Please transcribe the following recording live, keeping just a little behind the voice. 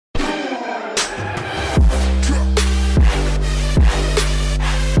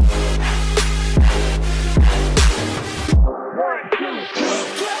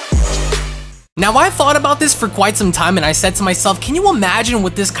Now, I thought about this for quite some time, and I said to myself, can you imagine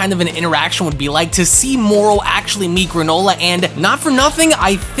what this kind of an interaction would be like to see Moro actually meet Granolah? And not for nothing,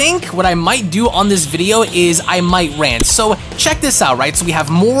 I think what I might do on this video is I might rant. So check this out, right? So we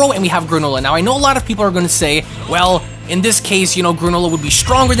have Moro and we have Granolah. Now, I know a lot of people are going to say, well, in this case, you know, Granolah would be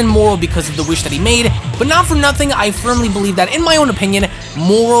stronger than Moro because of the wish that he made, but not for nothing, I firmly believe that, in my own opinion,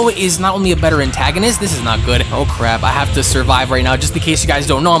 Moro is not only a better antagonist. This is not good. Oh crap, I have to survive right now, just in case you guys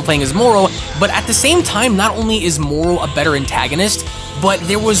don't know, I'm playing as Moro, but at the same time, not only is Moro a better antagonist, but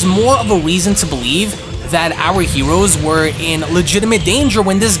there was more of a reason to believe that our heroes were in legitimate danger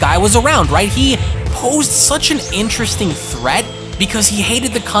when this guy was around, right? He posed such an interesting threat because he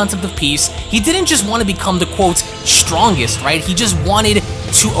hated the concept of peace. He didn't just want to become the, quote, strongest, right? He just wanted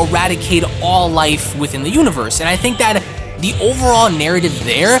to eradicate all life within the universe. And I think that the overall narrative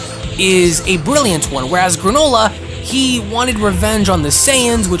there is a brilliant one, whereas Granolah, he wanted revenge on the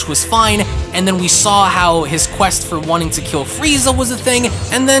Saiyans, which was fine, and then we saw how his quest for wanting to kill Frieza was a thing,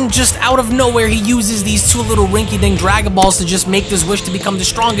 and then just out of nowhere he uses these two little rinky-dink Dragon Balls to just make this wish to become the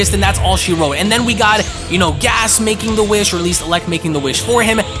strongest, and that's all she wrote. And then we got, you know, Gas making the wish, or at least Elect making the wish for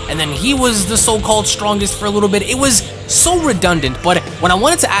him, and then he was the so-called strongest for a little bit. It was so redundant, but what I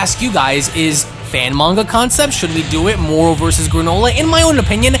wanted to ask you guys is, fan manga concept, should we do it? Moro versus Granolah? In my own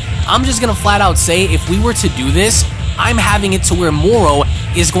opinion, I'm just gonna flat out say, if we were to do this, I'm having it to where Moro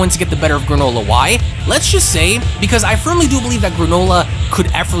is going to get the better of Granolah. Why? Let's just say, because I firmly do believe that Granolah could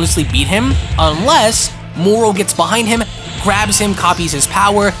effortlessly beat him, unless Moro gets behind him, grabs him, copies his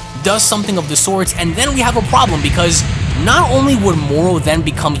power, does something of the sorts, and then we have a problem, because not only would Moro then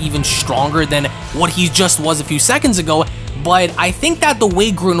become even stronger than what he just was a few seconds ago, but I think that the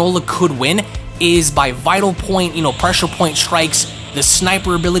way Granolah could win is by vital point, you know, pressure point strikes, the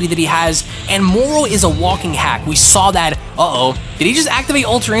sniper ability that he has, and Moro is a walking hack. We saw that. Uh-oh. Did he just activate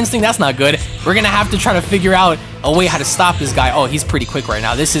Ultra Instinct? That's not good. We're gonna have to try to figure out a way how to stop this guy. Oh, he's pretty quick right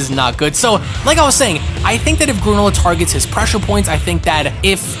now. This is not good. So, like I was saying, I think that if Granolah targets his pressure points, I think that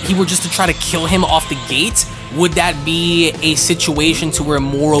if he were just to try to kill him off the gate, would that be a situation to where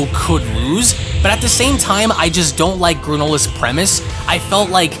Moro could lose? But at the same time, I just don't like Granolah's premise. I felt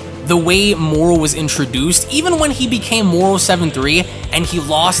like the way Moro was introduced, even when he became Moro-73 and he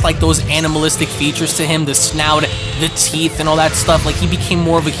lost like those animalistic features to him, the snout, the teeth and all that stuff, like he became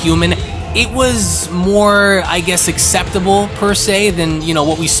more of a human, it was more, I guess, acceptable per se than, you know,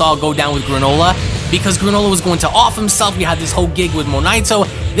 what we saw go down with Granolah, because Granolah was going to off himself. We had this whole gig with Monaito.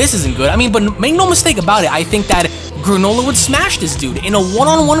 This isn't good. I mean, but make no mistake about it, I think that Granolah would smash this dude in a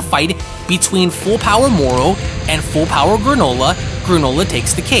one-on-one fight between full power Moro and full power Granolah. Granolah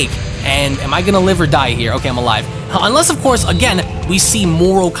takes the cake. And am I gonna live or die here? Okay, I'm alive. Unless, of course, again, we see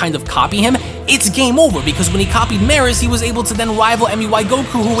Moro kind of copy him, it's game over, because when he copied Maris, he was able to then rival MUI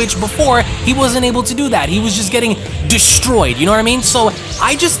Goku, which before, he wasn't able to do that. He was just getting destroyed, you know what I mean? So,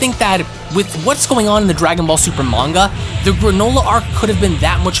 I just think that with what's going on in the Dragon Ball Super manga, the Granolah arc could have been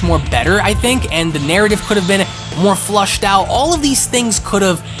that much more better, I think, and the narrative could have been more flushed out. All of these things could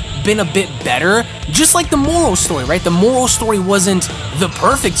have been a bit better, just like the Moro story, right? The Moro story wasn't the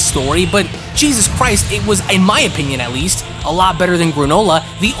perfect story, but Jesus Christ, it was, in my opinion at least, a lot better than Granolah.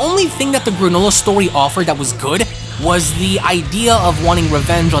 The only thing that the Granolah story offered that was good was the idea of wanting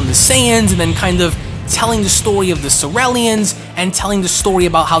revenge on the Saiyans, and then kind of telling the story of the Cerealians, and telling the story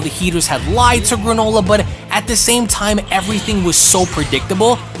about how the Heaters had lied to Granolah, but at the same time, everything was so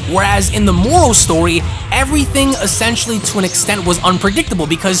predictable. Whereas in the Moro story, everything essentially to an extent was unpredictable,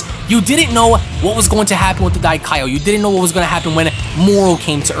 because you didn't know what was going to happen with the Daikaio. You didn't know what was going to happen when Moro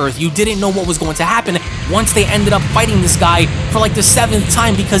came to Earth. You didn't know what was going to happen once they ended up fighting this guy for like the 7th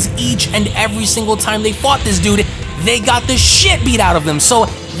time, because each and every single time they fought this dude, they got the shit beat out of them. So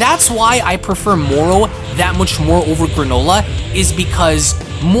that's why I prefer Moro that much more over Granolah, is because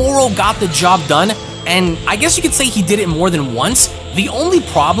Moro got the job done, and I guess you could say he did it more than once. The only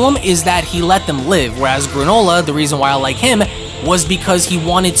problem is that he let them live, whereas Granolah, the reason why I like him, was because he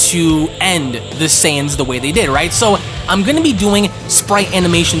wanted to end the Saiyans the way they did, right? So I'm going to be doing sprite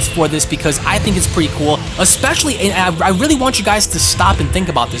animations for this because I think it's pretty cool, especially, and I really want you guys to stop and think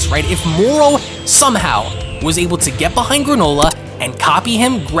about this, right? If Moro somehow was able to get behind Granolah and copy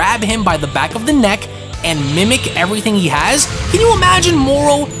him, grab him by the back of the neck, and mimic everything he has, can you imagine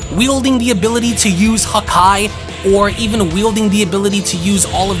Moro wielding the ability to use Hakai, or even wielding the ability to use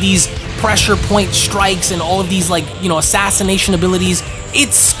all of these pressure point strikes and all of these, like, you know, assassination abilities?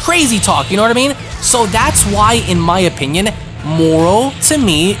 It's crazy talk, you know what I mean? So that's why, in my opinion, Moro, to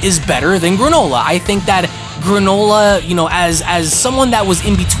me, is better than Granolah. I think that Granolah, you know, as someone that was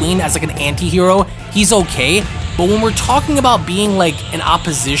in between, as like an anti-hero, he's okay, but when we're talking about being like an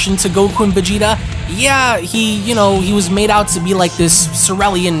opposition to Goku and Vegeta, yeah, he was made out to be like this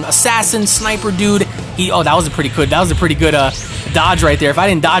Cerealian assassin sniper dude. Oh, that was a pretty good dodge right there. If I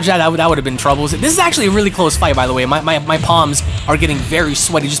didn't dodge that, that would have been trouble. This is actually a really close fight, by the way. My palms are getting very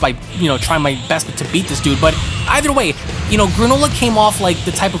sweaty just by, trying my best to beat this dude. But either way, Granolah came off like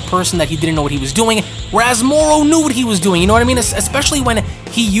the type of person that he didn't know what he was doing, whereas Moro knew what he was doing, you know what I mean? Especially when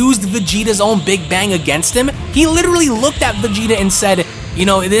he used Vegeta's own Big Bang against him. He literally looked at Vegeta and said,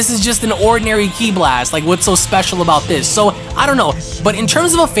 this is just an ordinary ki blast. Like, what's so special about this? So, I don't know. But in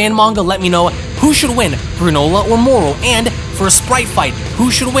terms of a fan manga, let me know who should win, Granolah or Moro? And for a Sprite fight, who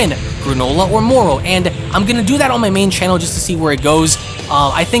should win, Granolah or Moro? And I'm gonna do that on my main channel just to see where it goes.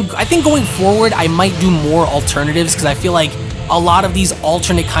 I think going forward, I might do more alternatives because I feel like a lot of these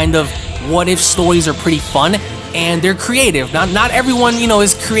alternate kind of what-if stories are pretty fun. And they're creative. Not everyone,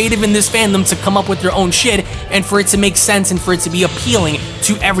 is creative in this fandom to come up with their own shit and for it to make sense and for it to be appealing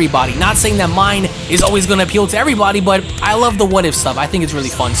to everybody. Not saying that mine is always going to appeal to everybody, but I love the what-if stuff. I think it's really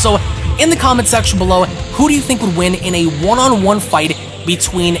fun. So, in the comment section below, who do you think would win in a one-on-one fight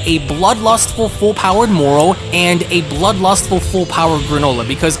between a bloodlustful full-powered Moro and a bloodlustful full-powered Granolah?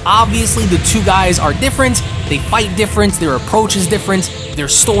 Because obviously the two guys are different, they fight different, their approach is different, their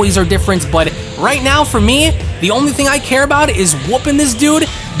stories are different, but right now for me, the only thing I care about is whooping this dude,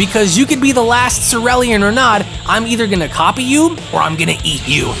 because you could be the last Cerealian or not, I'm either gonna copy you or I'm gonna eat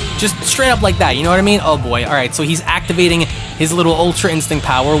you. Just straight up like that, you know what I mean? Oh boy, alright, so he's activating his little Ultra Instinct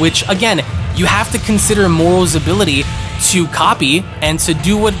power, which again, you have to consider Moro's ability to copy and to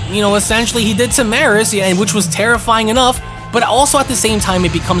do what, essentially he did to Maris, which was terrifying enough, but also at the same time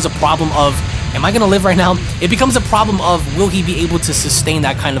it becomes a problem of, am I gonna live right now? It becomes a problem of, will he be able to sustain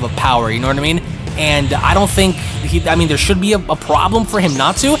that kind of a power, you know what I mean? And I don't think, there should be a problem for him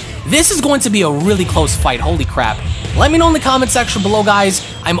not to. This is going to be a really close fight, holy crap. Let me know in the comment section below, guys.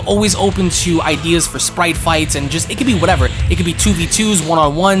 I'm always open to ideas for Sprite fights, and it could be whatever. It could be 2v2s,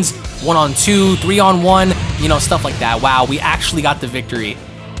 1-on-1s, 1-on-2, 3-on-1, stuff like that. Wow, we actually got the victory.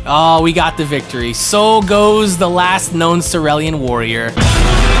 Oh, we got the victory. So goes the last known Cerealian warrior.